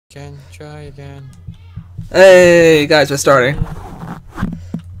Again, try again. Hey guys, we're starting.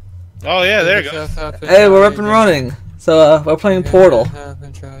 Oh yeah, there you go. Hey, we're up and running. So we're playing Portal.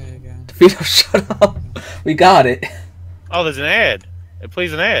 Vito, shut up. We got it. Oh, there's an ad. It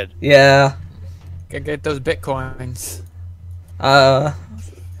plays an ad. Yeah. Gotta get those bitcoins. Oh,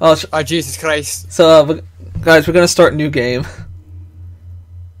 Jesus Christ. so guys, we're gonna start a new game.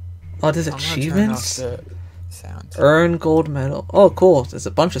 Oh, there's achievements. Earn gold medal. Oh, cool. There's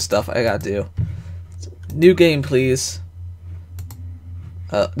a bunch of stuff I gotta do. New game, please.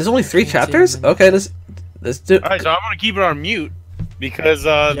 There's only 3 chapters. Okay, let's do. All right, so I'm gonna keep it on mute because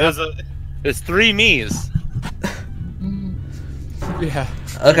there's 3 me's. Yeah.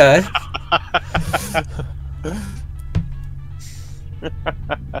 Okay.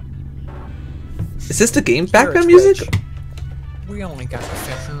 Is this the game background music? We only got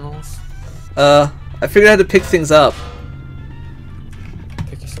professionals. I figured I had to pick things up.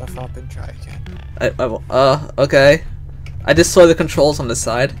 Pick yourself up and try again. Okay. I just saw the controls on the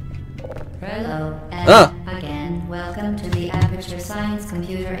side. Hello, and again, welcome to the Aperture Science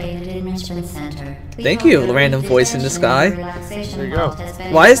Computer Aided Enrichment Center. Thank you, random voice in the sky. There you go.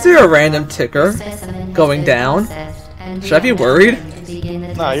 Why is there a random ticker going down? Should I be worried?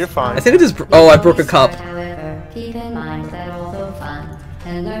 Nah, you're fine. I think I just. Oh, I broke a cup. However, keep in mind that although fun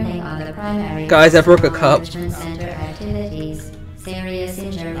and learning are the primary Guys, I broke a cup. Enrichment Center activities, serious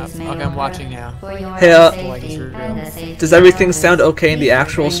injuries may I'm watching now. for your Hey, safety and the safety Does everything sound okay in the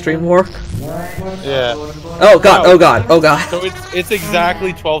actual stream work? Yeah. Oh god, oh god, oh god. So it's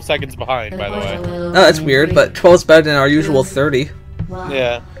exactly 12 seconds behind, by the way. Oh, that's weird, but 12's better than our usual 30.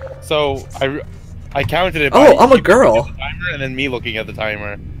 Yeah. So I counted it. Oh, by I'm a you girl. looking at the timer and then me looking at the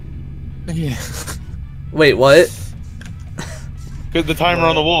timer. Yeah. Wait, what? Cause the timer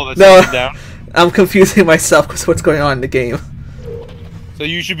on the wall that's No. down. I'm confusing myself because what's going on in the game. So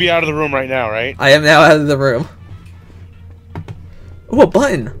you should be out of the room right now, right? I am now out of the room. Ooh, a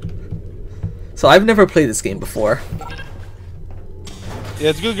button! So I've never played this game before. Yeah,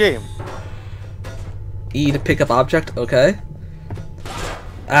 it's a good game. E to pick up object, okay.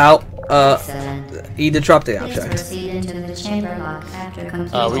 Ow. E to drop the object. proceed into the chamber lock after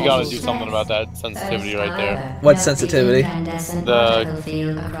We gotta do something about that sensitivity right there. What sensitivity?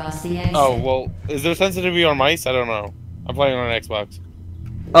 Oh, well, is there sensitivity on mice? I don't know. I'm playing on an Xbox.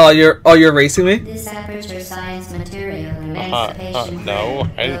 Oh, you're racing me? This aperture science material emancipation no,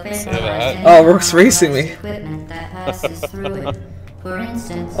 I didn't say that. Oh, Rook's racing me. equipment that passes through it. For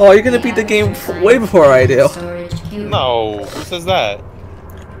instance, Oh, you're gonna beat the game way before I do. No, who says that?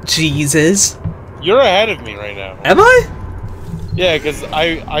 Jesus. You're ahead of me right now. Am I? Yeah, because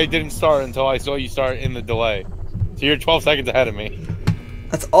I didn't start until I saw you start in the delay. So you're 12 seconds ahead of me.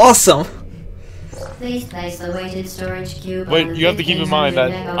 That's awesome. Please place the weighted storage cube. But you have to keep in mind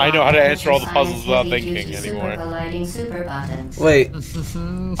that I know how to answer all the puzzles without thinking anymore. Wait,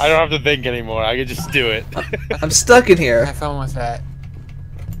 I don't have to think anymore. I can just do it. I'm stuck in here. Have fun with that.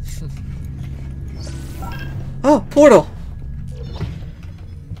 Oh, portal.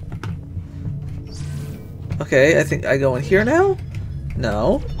 Okay, I think I go in here now?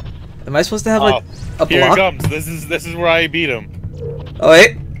 No. Am I supposed to have like a Here block? it comes. This is where I beat him. Oh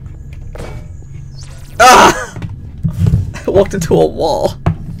wait. Ah! I walked into a wall.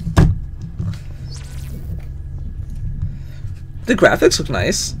 The graphics look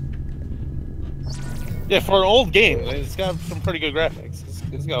nice. Yeah, for an old game, it's got some pretty good graphics.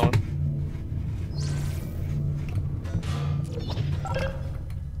 It's going.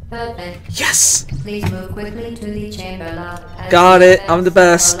 Perfect. Yes! Please move quickly to the chamber lock. Got it. I'm the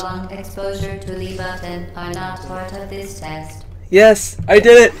best. Prolonged exposure to the button are not part of this test. Yes, I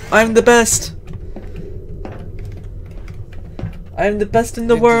did it. I'm the best. I'm the best in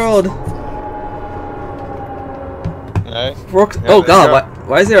the world. Alright. Oh god,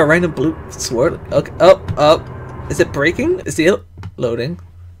 why is there a random blue sword? Okay, up. Is it breaking? Is it loading?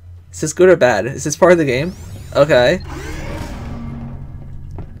 Is this good or bad? Is this part of the game? Okay.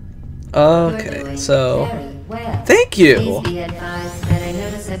 Okay, so thank you. Please be advised that a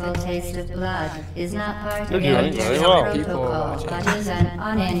noticeable taste of blood is not part of You're doing very well. protocol, but is an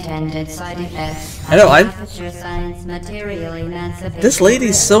unintended side effect. I know, I'm- Aperture science material emancipation. This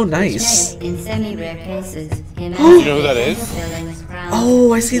lady's so nice. In semi-rare cases, You know who that is?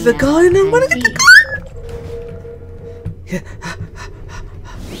 Oh, I see the gun. I'm gonna get the gun. Yeah.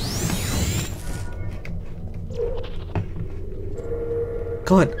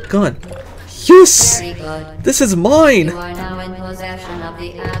 Gun. Yes! Very good. This is mine! You are now in possession of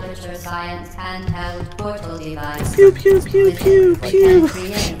the Aperture Science handheld portal device. Pew pew pew pew pew!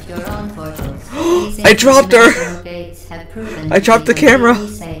 Create your own portals. I dropped her! I dropped the camera.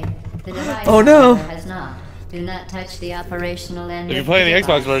 Oh no! Has not. Do not touch the operational end. If you're playing the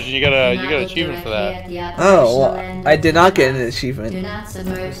Xbox version, you get an achievement for that. Oh, well, I did not get an achievement. Do not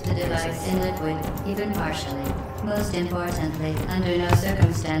submerge the device in liquid, even partially. Most importantly, under no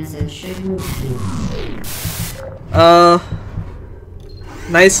circumstances should you...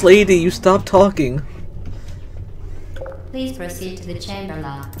 Nice lady, you stop talking. Please proceed to the chamber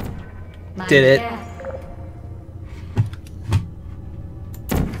lock. Mind Did the it. gap.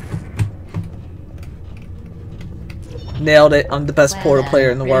 Nailed it. I'm the best portal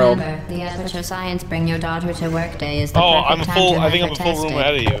player in the world. Remember, the Aperture Science Bring Your Daughter to Work Day is the Oh, perfect time to I think I'm have a her full room tested.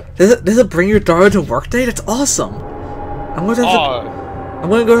 ahead of you. Does it bring your daughter to work day? That's awesome. I'm gonna have to, I'm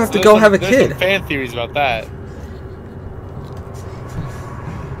gonna go have to go have a There's kid. some fan theories about that.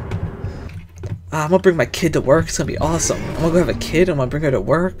 I'm gonna bring my kid to work. It's gonna be awesome. I'm gonna go have a kid. I'm gonna bring her to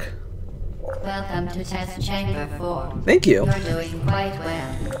work. Welcome to Test Chamber 4. Thank you. You're doing quite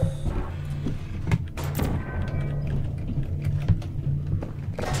well.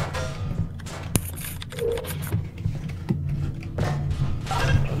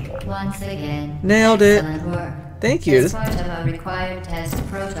 Once again, Nailed it. excellent work. Thank you. As part of a required test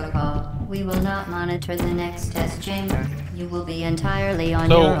protocol, we will not monitor the next test chamber. You will be entirely on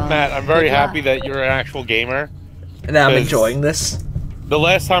So, your own. Matt, I'm very Good luck. happy that you're an actual gamer. And I'm 'Cause enjoying this. The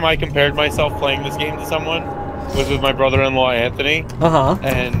last time I compared myself playing this game to someone was with my brother-in-law, Anthony. Uh-huh.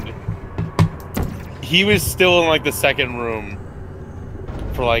 And he was still in, like, the second room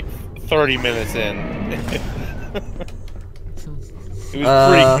for, like, 30 minutes in. It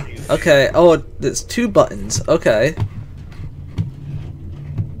was pretty crazy. Okay. Oh, there's 2 buttons. Okay.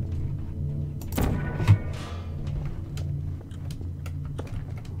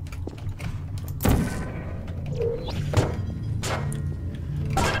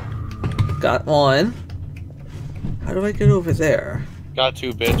 Got one. How do I get over there? Got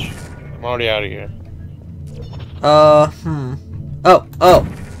to, bitch. I'm already out of here. Oh.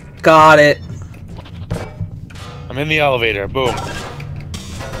 Got it. I'm in the elevator. Boom.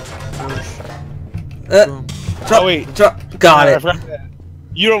 Boom. Drop, Oh, wait. got I it. forgot that.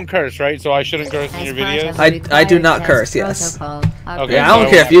 You don't curse, right? So I shouldn't curse in your videos? I do not curse, yes. Okay, Yeah, I don't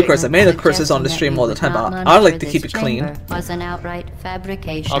care if you curse. Amanda curses on the stream all the time, but I like to keep it clean. Was an outright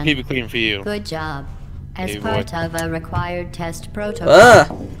fabrication. I'll keep it clean for you. Good job. As Hey, part boy. of a required test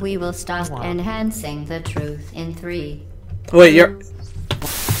protocol, we will stop Wow. enhancing the truth in 3. Wait, you're...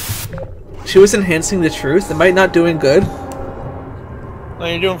 She was enhancing the truth? Am I not doing good? No,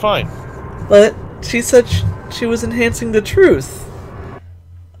 you're doing fine. But she said she was enhancing the truth.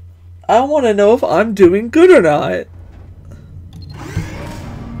 I want to know if I'm doing good or not.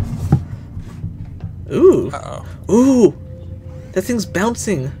 Ooh. Uh-oh. Ooh. That thing's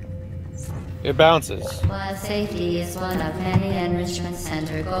bouncing. It bounces. While safety is one of many enrichment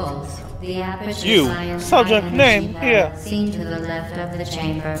center goals, the Aperture You, Science subject high name, energy here. lab seen to the left of the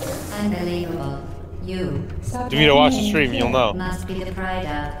chamber. Unbelievable. You DeVito, watch the stream, you'll know. must be the pride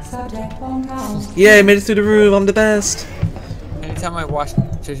of. Yeah, I made it through the room. I'm the best. Anytime I watch,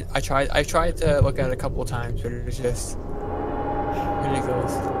 I tried to look at it a couple times, but it was just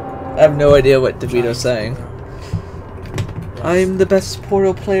ridiculous. I have no idea what DeVito's saying. I'm the best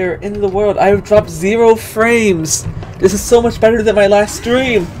Portal player in the world. I have dropped 0 frames. This is so much better than my last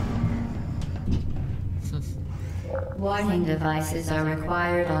stream. Warning devices are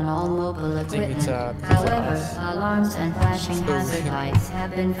required on all mobile think equipment. it's, However, alarms and flashing hazard lights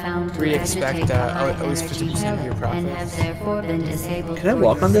have been found to We expect, agitate the high at least energy 50% of your pellet and profits. have therefore been disabled Can I for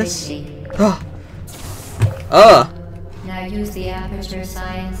walk your on this? safety. Ah. Now use the Aperture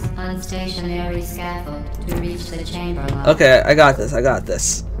Science unstationary scaffold to reach the chamber lock. Okay, I got this. I got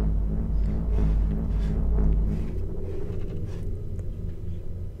this.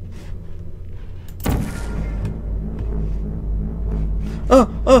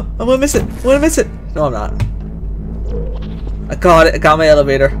 Oh, I'm gonna miss it. I'm gonna miss it. No, I'm not. I got it. I got my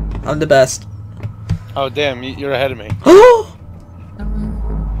elevator. I'm the best. Oh, damn, you're ahead of me. Oh!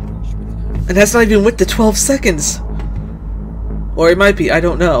 And that's not even with the 12 seconds. Or it might be. I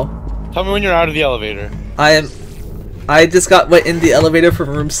don't know. Tell me when you're out of the elevator. I just got in the elevator from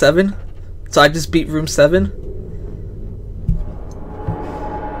room 7. So I just beat room 7.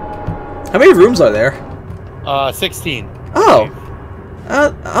 How many rooms are there? 16. Oh.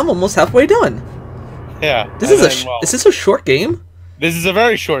 I'm almost halfway done. Yeah. This and is then, well, is this a short game? This is a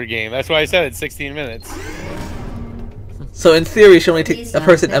very short game. That's why I said it's 16 minutes. So in theory, it should only Please take a note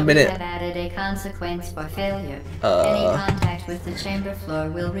person a that we minute. have added a consequence for failure. Any contact with the chamber floor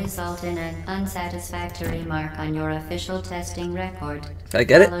will result in an unsatisfactory mark on your official testing record. Did I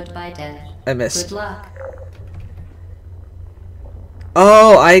get it? Followed by death. I missed. Good luck.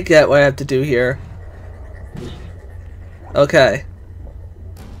 Oh, I get what I have to do here. Okay.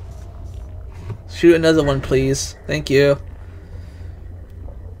 Shoot another one, please. Thank you.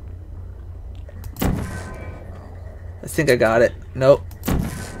 I think I got it. Nope.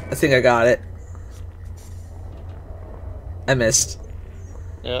 I think I got it. I missed.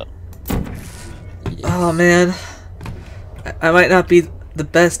 Yeah. Oh, man. I might not be the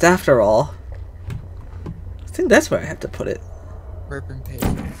best after all. I think that's where I have to put it. Rip and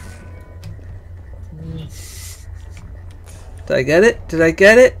paper. Did I get it? Did I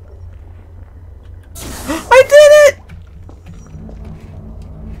get it? I did it!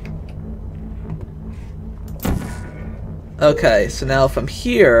 Okay, so now from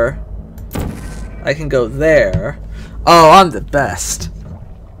here, I can go there. Oh, I'm the best.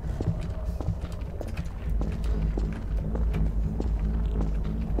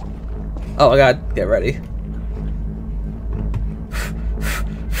 Oh my god, get ready.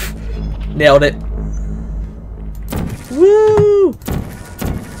 Nailed it. Woo!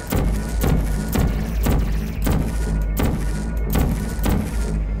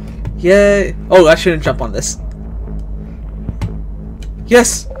 Yay! Oh, I shouldn't jump on this.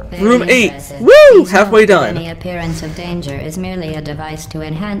 Yes! Room 8! Woo! Halfway done. Any appearance of danger is merely a device to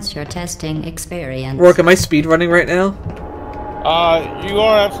enhance your testing experience. Rourke, am I speed running right now? You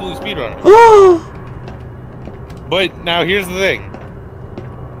are absolutely speedrunning. Oh! But now here's the thing.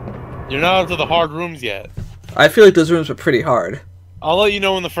 You're not up to the hard rooms yet. I feel like those rooms were pretty hard. I'll let you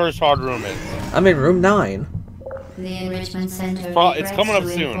know when the first hard room is. I'm in room 9. The enrichment center It's coming up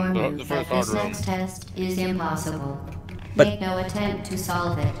soon, the first hard this room. next test is impossible. But- Make no attempt to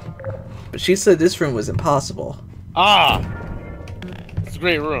solve it. But she said this room was impossible. Ah! It's a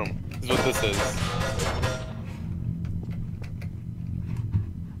great room, is what this is.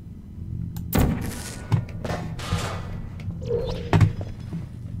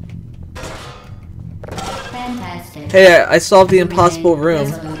 Fantastic. Hey, I solved the impossible room.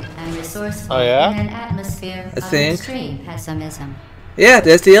 Resolute and resourceful Oh, yeah? in an atmosphere I of think. extreme pessimism. Yeah,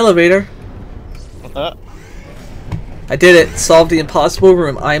 there's the elevator. I did it. Solved the impossible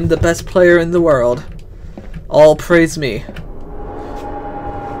room. I'm the best player in the world. All praise me.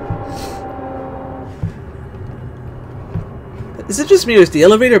 Is it just me or is the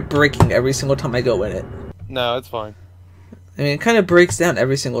elevator breaking every single time I go in it? No, it's fine. I mean, it kind of breaks down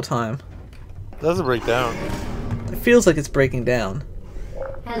every single time. It doesn't break down. It feels like it's breaking down.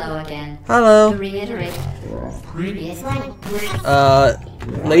 Hello again. To Hello. reiterate, previously.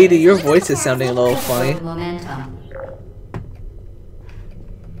 Lady, your voice is sounding a little funny. Momentum.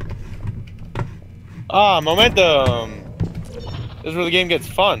 Ah, momentum! This is where the game gets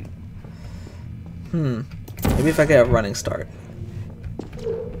fun. Maybe if I get a running start.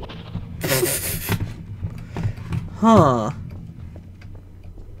 Huh.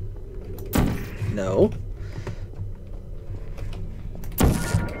 No.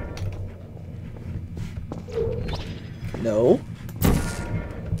 No.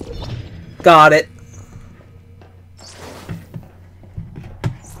 Got it.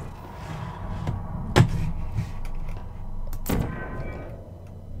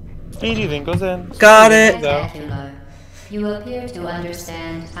 Speedy thing goes in. Got it. Spectacular. You appear to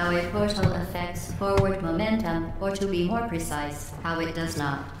understand how a portal affects forward momentum, or to be more precise, how it does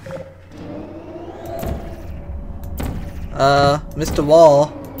not. Mr.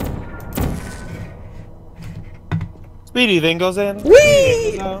 Wall. Speedy thing goes in.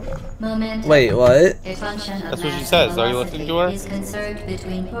 Whee! Momentum. Wait, what? A function of That's what she mass says. Are you velocity listening to her? is conserved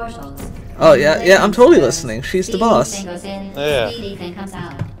between portals. Oh, yeah, I'm totally listening. She's the boss. Speedy thing goes in, Yeah. speedy thing comes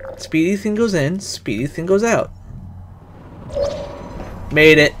out. Speedy thing goes in, speedy thing goes out.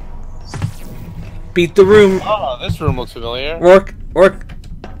 Made it. Beat the room. Oh, this room looks familiar. Rourke,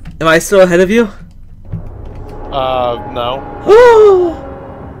 am I still ahead of you? No.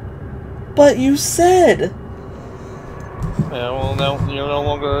 But you said. Yeah, well, now you're no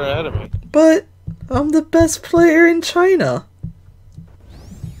longer ahead of me. But I'm the best player in China.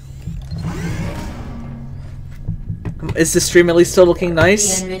 Is the stream at least still looking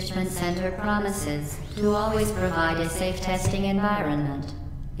nice? The Enrichment Center promises to always provide a safe testing environment.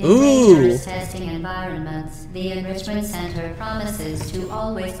 In Ooh. dangerous testing environments, the Enrichment Center promises to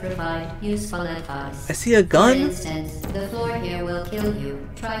always provide useful advice. I see a For gun. instance, the floor here will kill you.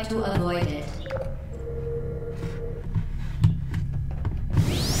 Try to avoid it.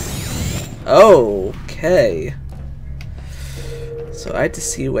 Okay. So I had to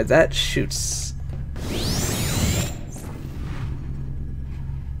see where that shoots.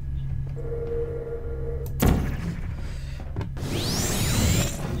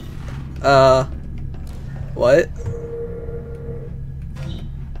 What?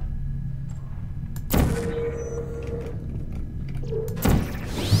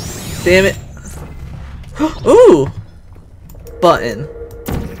 Damn it. Ooh! Button.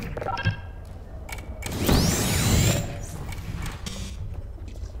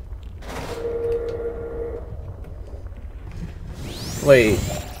 Wait,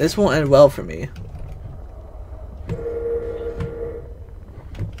 this won't end well for me.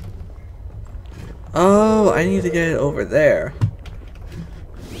 Oh, I need to get it over there.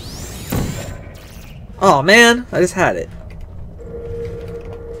 Oh man, I just had it.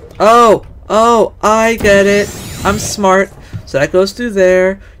 Oh, I get it. I'm smart. So that goes through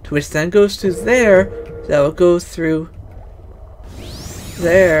there, to which then goes through there. That will go through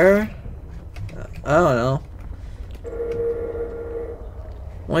there. I don't know.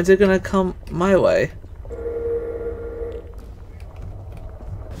 When's it gonna come my way?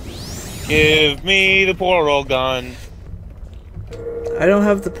 Give me the portal gun. I don't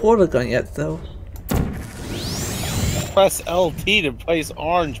have the portal gun yet, though. Press LT to place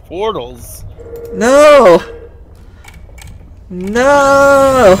orange portals. No!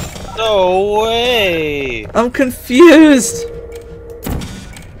 No! No way! I'm confused!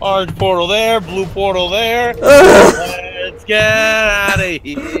 Orange portal there, blue portal there. Ugh. Let's get out of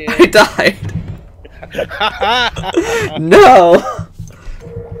here. I died. No!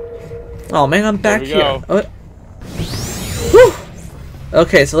 Oh man, I'm back here. Oh. Whew.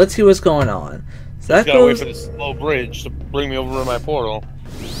 Okay, so let's see what's going on. So that gotta wait goes. for this slow bridge to bring me over to my portal.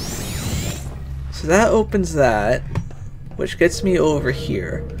 So that opens that, which gets me over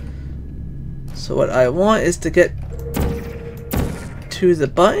here. So what I want is to get to the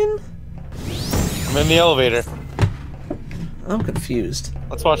button? I'm in the elevator. I'm confused.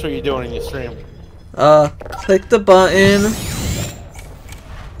 Let's watch what you're doing in your stream. Click the button.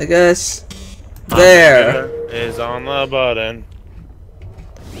 I guess. There. Is on the button.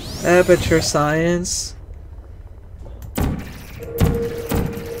 Aperture science.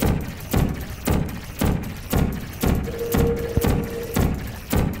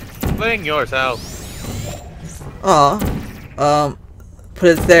 Playing yourself. Aw. Put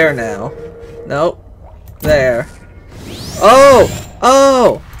it there now. Nope. There. Oh!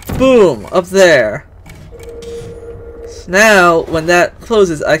 Oh! Boom! Up there. So now, when that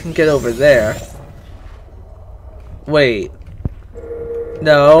closes, I can get over there. Wait.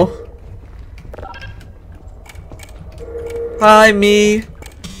 No. Hi, me.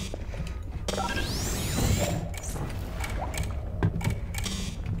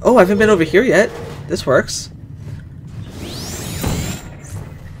 Oh, I haven't been over here yet. This works.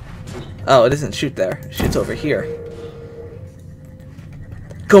 Oh, it doesn't shoot there. It shoots over here.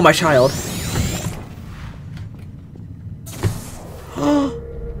 Go, my child.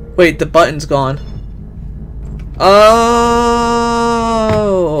 Wait, the button's gone. Oh!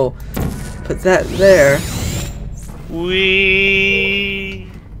 Put that there.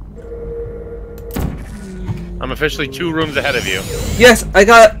 I'm officially 2 rooms ahead of you. Yes, I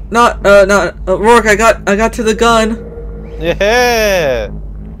got Rourke. I got to the gun. Yeah.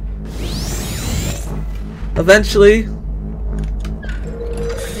 Eventually. The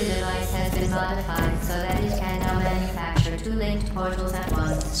device has been modified so that it can now manufacture 2 linked portals at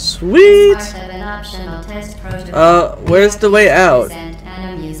once. Sweet. As part of an optional test protocol, Where's the way out? present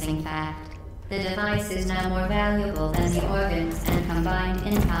an amusing fact. The device is now more valuable than the organs and combined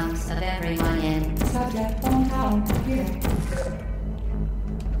incomes of everyone in. Subject hometown here.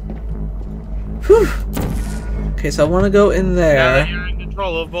 Whew. Okay, so I want to go in Now there. that you're in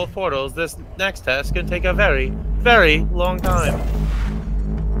control of both portals, this next test can take a very, very long time.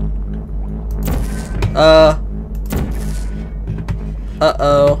 Uh-oh.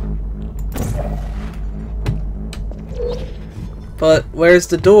 But where's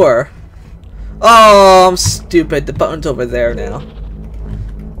the door? Oh, I'm stupid. The button's over there now.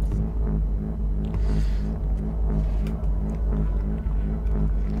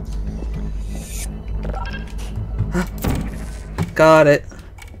 Got it.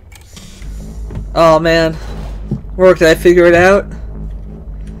 Oh man. Work, did I figure it out?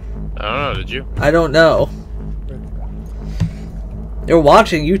 I don't know, did you? I don't know. You're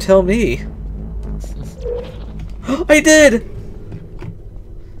watching, you tell me. I did!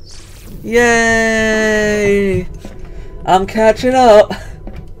 Yay! I'm catching up.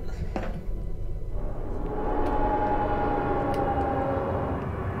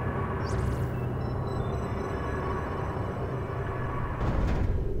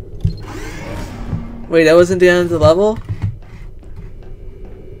 Wait, that wasn't the end of the level?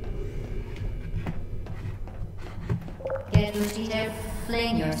 Get Gucci there,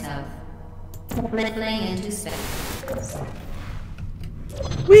 fling yourself. Fling into space.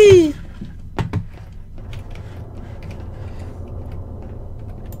 Whee!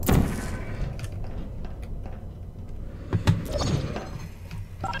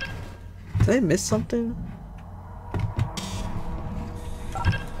 miss something?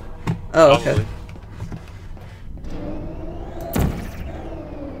 Oh, okay. Probably.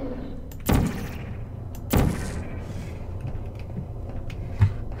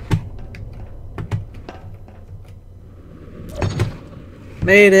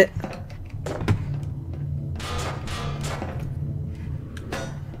 Made it.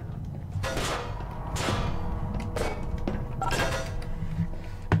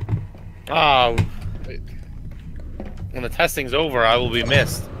 Oh, when the testing's over, I will be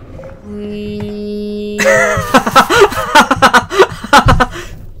missed.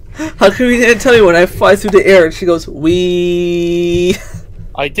 How come you didn't tell me when I fly through the air and she goes, wee?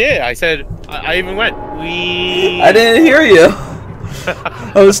 I did. I said. I even went. Wee. I didn't hear you.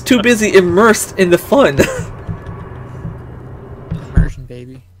 I was too busy immersed in the fun. Immersion,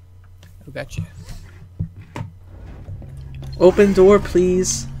 baby. I got you. Open door,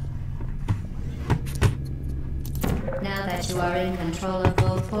 please. Now that you are in control of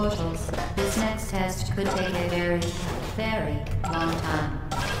both portals, this next test could take a very, very long time.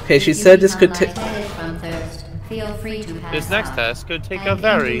 Okay, she If you said this could become take. lightheaded from thirst, feel free to pass This next out. test could take a An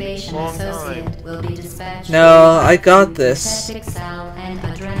very incubation long time. associate will be dispatched No, to I got you this. with septic salve and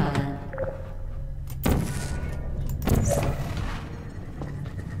adrenaline.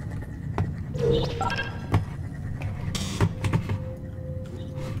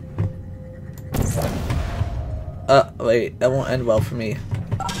 Wait, that won't end well for me.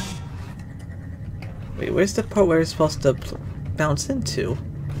 Wait, where's the part where it's supposed to bounce into?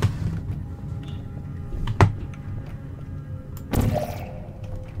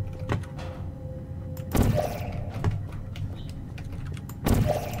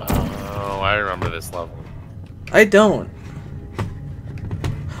 Oh, I remember this level. I don't.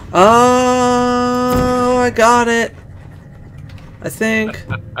 Oh, I got it. I think.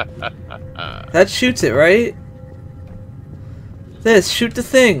 That shoots it, right? This, shoot the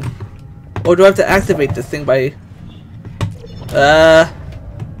thing. Or do I have to activate the thing by...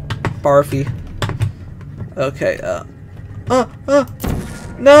 Barfy. Okay,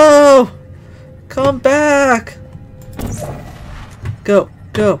 no! Come back! Go,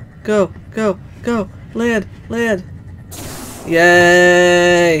 go, go, go, go. Land, land.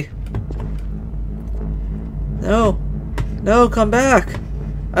 Yay! No. No, come back.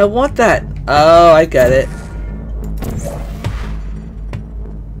 I want that. Oh, I get it.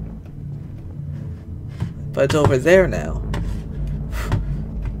 But it's over there now.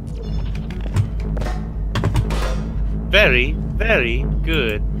 Very, very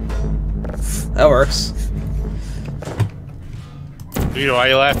good. That works. Vito, why are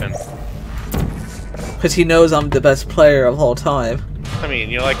you laughing? Because he knows I'm the best player of all time. I mean,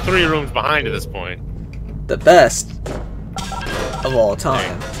 you're like 3 rooms behind at this point. The best of all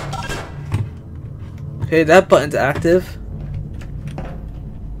time. Okay, that button's active.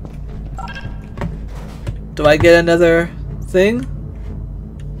 Do I get another thing?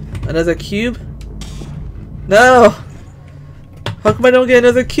 Another cube? No! How come I don't get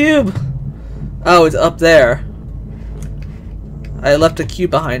another cube? Oh, it's up there. I left a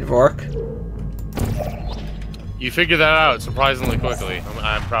cube behind, Rourke. You figured that out surprisingly quickly.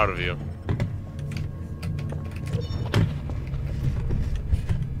 I'm proud of you.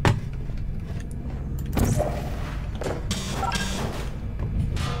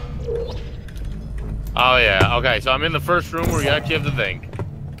 Oh yeah, okay, so I'm in the first room where you actually have the thing.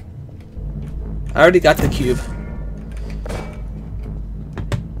 I already got the cube.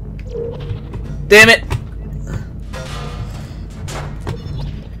 Damn it!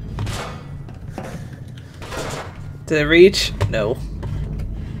 Did it reach? No.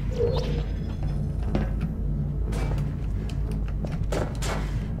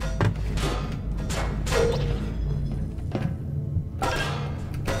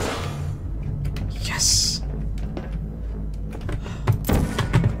 Yes!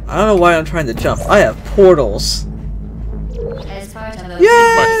 I don't know why I'm trying to jump. I have portals. As part of a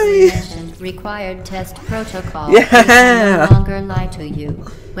Yay! previously mentioned required test protocol, Yeah! we can no longer lie to you.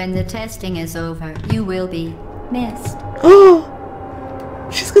 When the testing is over, you will be missed. Oh!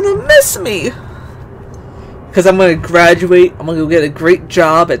 She's gonna miss me! Because I'm gonna graduate, I'm gonna go get a great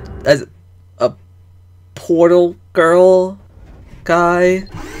job as a portal girl, guy,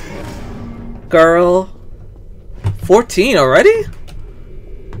 girl. 14 already?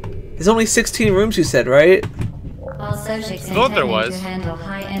 There's only 16 rooms you said, right? All subjects thought there intending was. to handle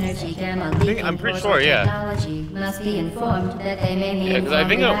high-energy gamma I'm leaking pretty portal sure, yeah. technology must be informed that they may be Yeah, 'cause I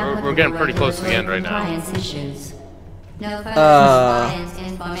think informed of we're getting pretty close to the regulatory end right now. compliance issues. No further compliance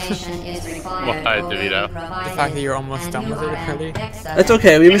information is required. What, or will be DeVito? provided, The fact that you're almost and done you with it are an already. excellent It's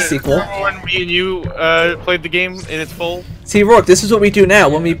okay, we have a sequel. When me and you played the game in its full? See, Rourke, this is what we do now.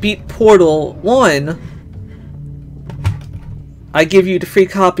 When we beat Portal 1, I give you the free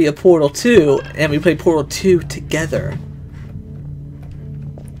copy of Portal 2, and we play Portal 2 together.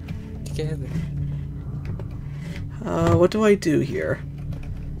 Together. What do I do here?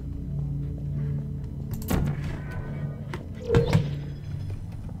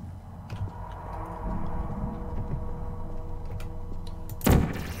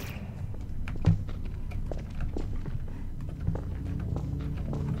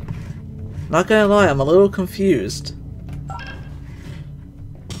 Not gonna lie, I'm a little confused.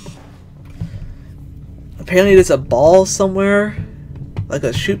 Apparently there's a ball somewhere. Like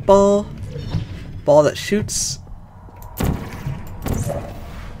a shoot ball. Ball that shoots.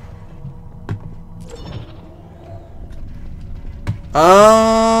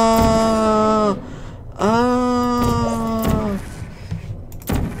 Ah! Ah!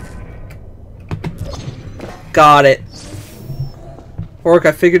 Got it. Orc,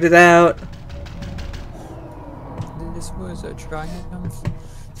 I figured it out. This was a triumph.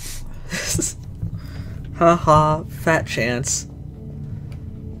 Haha, fat chance.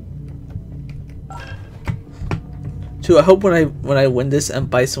 Too, I hope when I win this, M.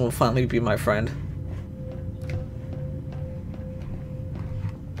 Bison will finally be my friend.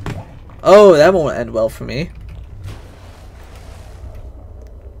 Oh, that won't end well for me.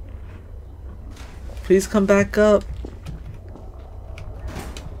 Please come back up.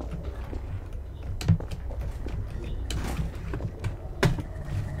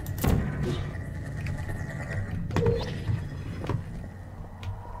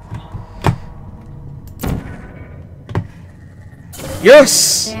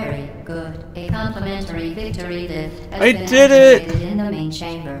 Yes! Very good. A complimentary victory lift has I been did it! activated in the main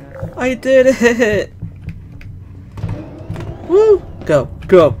chamber. I did it! Woo! Go,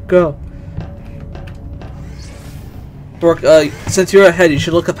 go, go. Brooke, since you're ahead, you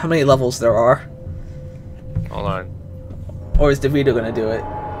should look up how many levels there are. Hold on. Or is DeVito gonna do it?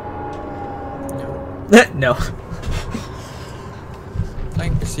 No. No.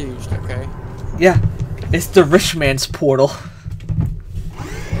 Playing Besieged, okay? Yeah. It's the rich man's portal.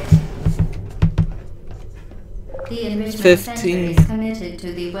 The Enrichment 15. Center is committed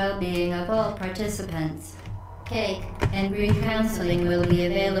to the well-being of all participants. Cake and group counseling will be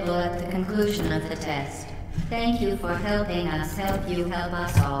available at the conclusion of the test. Thank you for helping us help you help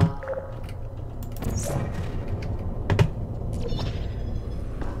us all.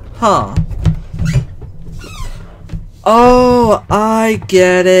 Huh. Oh, I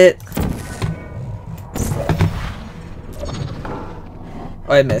get it.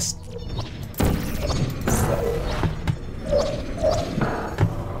 Oh, I missed.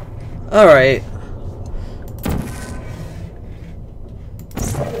 Alright.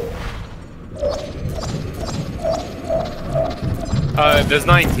 There's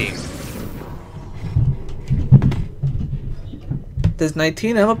 19. There's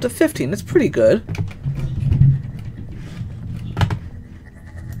 19, I'm up to 15. That's pretty good.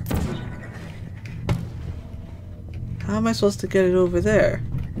 How am I supposed to get it over there?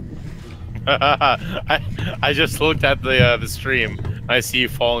 I just looked at the stream. I see you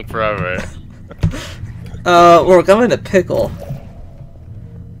falling forever. Look, I'm in a pickle.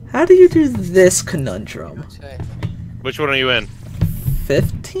 How do you do this conundrum? Which one are you in?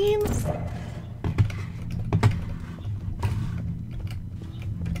 15?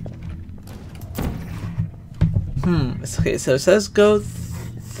 Okay, so it says go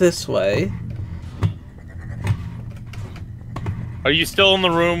this way. Are you still in the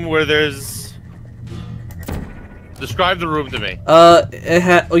room where there's... Describe the room to me. Well,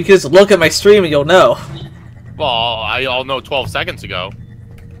 you can just look at my stream and you'll know. Well, I'll know 12 seconds ago.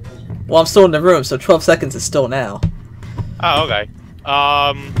 Well, I'm still in the room, so 12 seconds is still now. Oh, okay.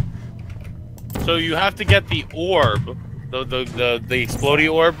 So you have to get the orb, the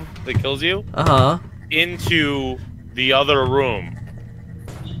explodey orb that kills you, Uh-huh. into the other room.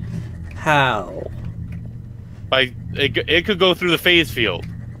 How? It could go through the phase field,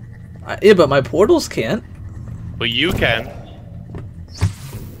 Yeah, but my portals can't. but you can.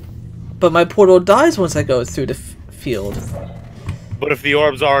 But my portal dies once I go through the field. But if the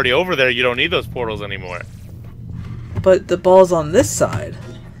orb's already over there, you don't need those portals anymore. But the ball's on this side.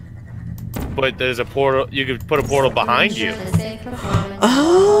 But there's a portal. You could put a portal behind you.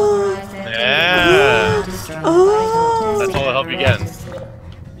 Oh! Yeah. Oh! That's all it'll help you get.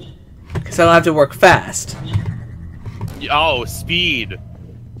 Because I don't have to work fast. Oh, speed.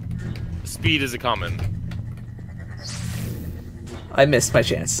 Speed is a common. I missed my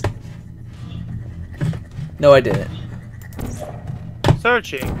chance. No, I didn't.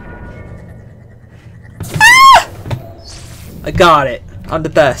 Searching. I got it. I'm the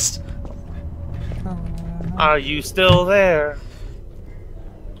best. Are you still there?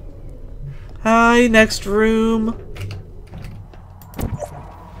 Hi, next room.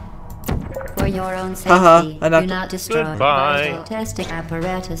 For your own safety, Haha, I do knocked- not destroy Goodbye. vital testing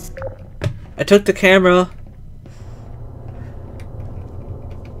apparatus. I took the camera.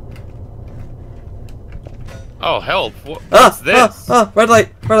 Oh, help. What's this? Red light,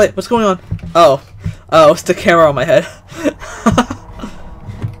 red light. What's going on? Oh, it's the camera on my head.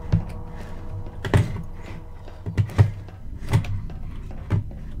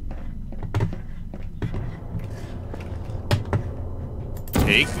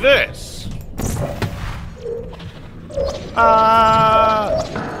 Take this. Ah!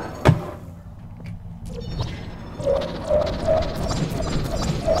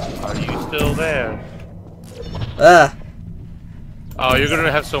 Are you still there? Ah. Oh, you're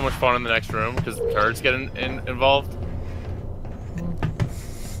gonna have so much fun in the next room because the turrets get involved.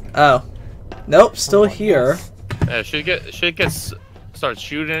 Oh. Nope, still here. Yeah, start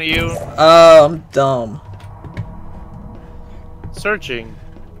shooting at you. Oh, I'm dumb. Searching.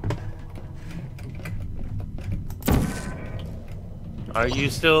 Are you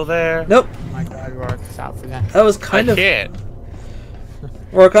still there? Nope. Oh my god, Rourke, stop for that. That was kind I of. can't.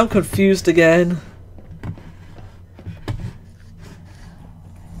 Rourke, I'm confused again.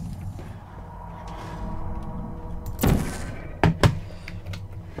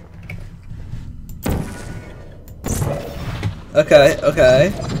 Okay,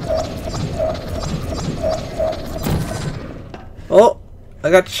 okay. Oh, I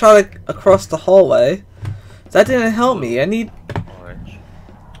got shot across the hallway. That didn't help me. I need. Orange.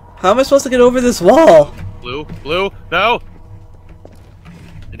 How am I supposed to get over this wall? Blue. Blue. No.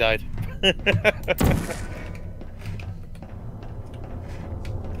 I died.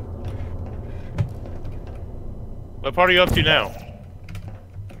 What part are you up to now?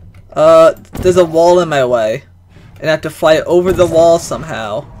 There's a wall in my way, and I have to fly over the wall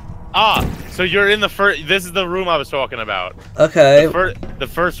somehow. Ah, so you're in the first. This is the room I was talking about. Okay, The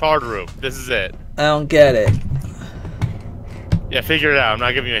first hard room. This is it. I don't get it. Yeah, figure it out. I'm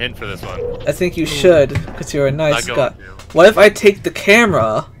not giving you a hint for this one. I think you should, because you're a nice Not guy. going to. What if I take the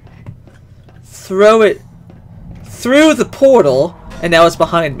camera, throw it through the portal, and now it's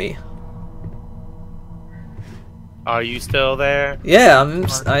behind me? Are you still there? Yeah,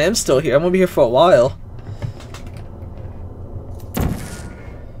 I am still here. I'm gonna be here for a while.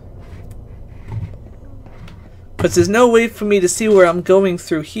 Because there's no way for me to see where I'm going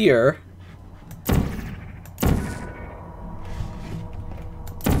through here.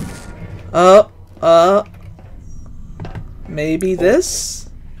 Maybe this?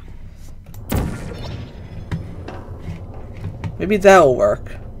 Maybe that'll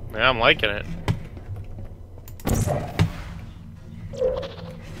work. Yeah, I'm liking it.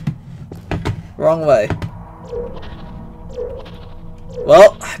 Wrong way.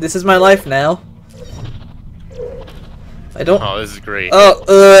 Well, this is my life now. I don't. Oh, this is great.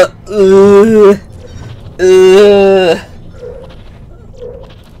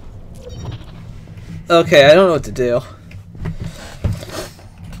 Okay, I don't know what to do.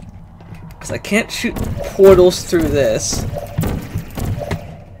 Because I can't shoot portals through this.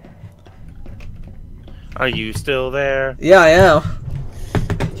 Are you still there? Yeah, I am.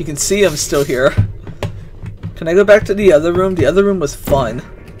 You can see I'm still here. Can I go back to the other room? The other room was fun.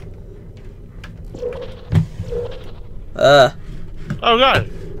 Oh god.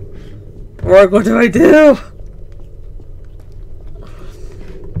 Rourke, what do I do?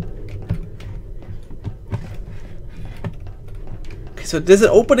 Okay, so there's an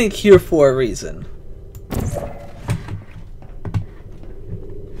opening here for a reason.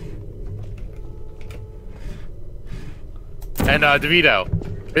 And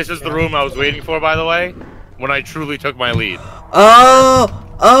DeVito, this is the room I was waiting for, by the way, when I truly took my lead.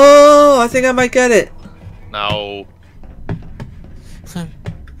 Oh, I think I might get it. No.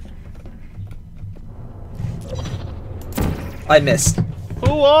 I missed.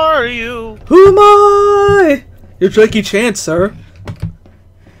 Who are you? Who am I? You're Jackie Chan, sir.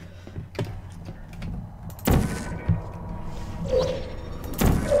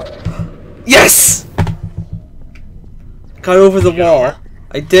 Yes! Got over the wall. over?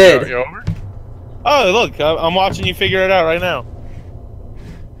 I did. You're over? Oh, look, I'm watching you figure it out right now.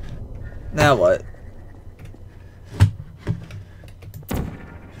 Now what?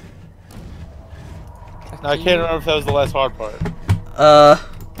 Now, I can't remember if that was the last hard part.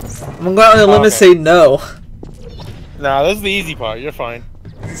 I'm going to limit okay. say no. Nah, this is the easy part. You're fine.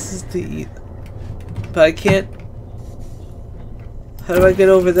 This is the... But I can't... How do I get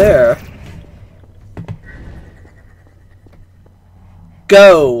over there?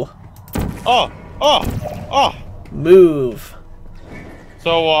 Go! Oh! Oh! Oh! Move.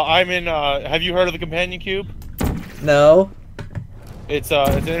 So, I'm in, have you heard of the companion cube? No? It's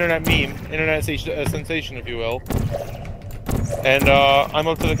an internet meme. Internet sensation, if you will. And, I'm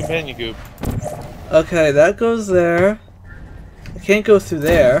up to the companion cube. Okay, that goes there. I can't go through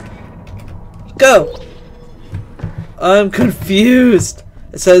there. Go! I'm confused.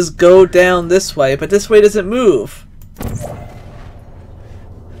 It says go down this way, but this way doesn't move.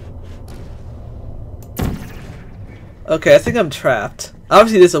 Okay, I think I'm trapped.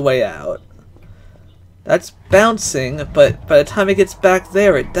 Obviously there's a way out. That's bouncing, but by the time it gets back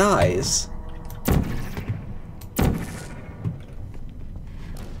there, it dies.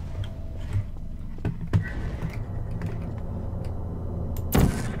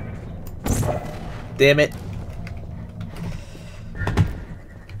 Damn it.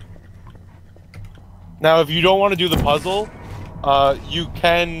 Now, if you don't want to do the puzzle, you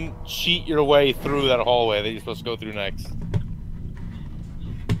can cheat your way through that hallway that you're supposed to go through next.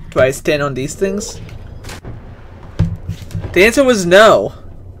 Do I stand on these things? The answer was no.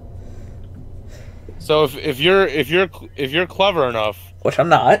 So if you're clever enough, Which I'm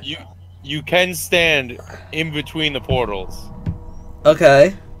not. you can stand in between the portals.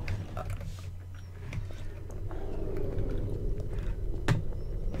 Okay.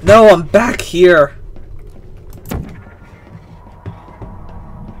 No, I'm back here.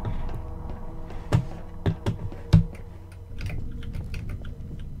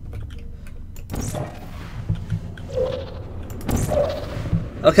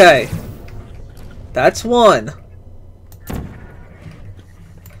 Okay. That's one.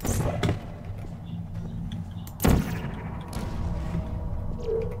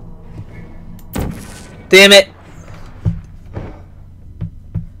 Damn it.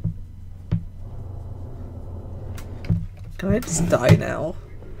 Can I just die now?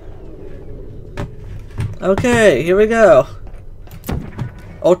 Okay, here we go.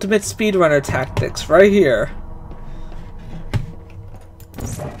 Ultimate speedrunner tactics right here.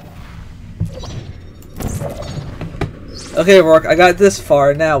 Okay, Rourke, I got this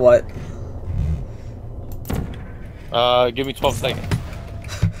far. Now what? Give me 12 seconds.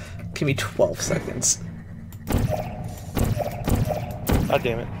 Give me 12 seconds. God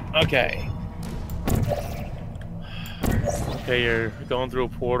damn it. Okay. Okay, you're going through a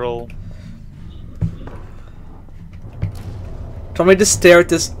portal. Do you want me to stare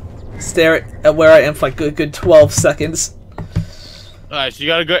at where I am for like a good 12 seconds? Alright, so you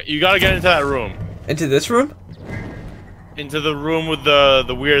gotta get into that room. Into this room? Into the room with the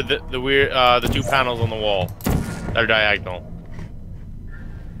two panels on the wall that are diagonal.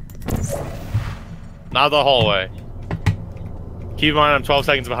 Not the hallway. Keep in mind I'm 12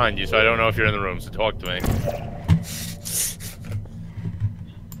 seconds behind you, so I don't know if you're in the room, so talk to me.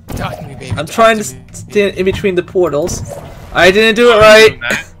 Talk to me, baby. I'm trying to stand in between the portals. I didn't do it right.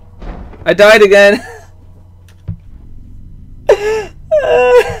 I died again.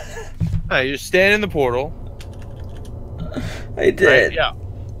 Alright, you're standing in the portal. I did. Right, yeah.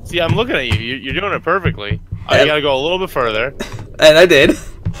 See, I'm looking at you. You're doing it perfectly. You gotta go a little bit further. And I did.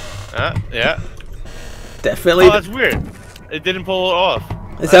 Yeah. Definitely. Oh, that's weird. It didn't pull it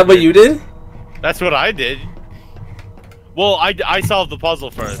off. Is that what you did? That's what I did. Well, I solved the puzzle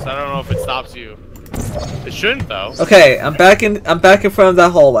first. I don't know if it stops you. It shouldn't though. Okay, I'm back in front of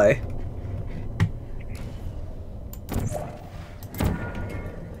that hallway.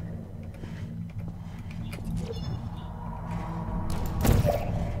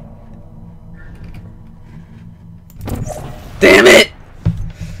 Damn it!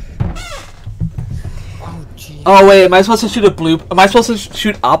 Oh, gee. Oh wait, am I supposed to shoot a blue? Am I supposed to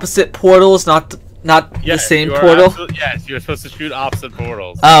shoot opposite portals, not the same portal? Yes, you're supposed to shoot opposite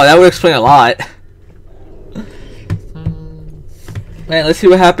portals. Oh, that would explain a lot. Man, let's see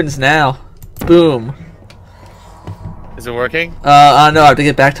what happens now. Boom. Is it working? I don't know. I have to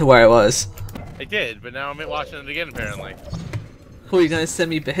get back to where I was. I did, but now I'm watching it again apparently. Cool, you gonna send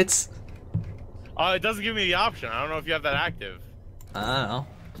me bits? It doesn't give me the option. I don't know if you have that active. I don't know.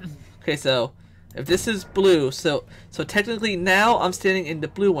 Okay, so if this is blue, so technically now I'm standing in the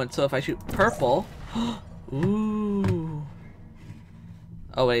blue one. So if I shoot purple, ooh.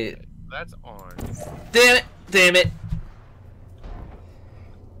 Oh wait. That's on. Damn it! Damn it!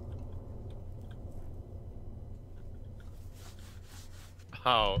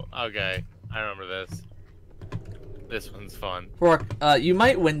 Oh, okay. I remember this. This one's fun. Rourke, you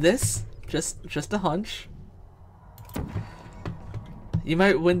might win this. Just a hunch. You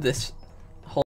might win this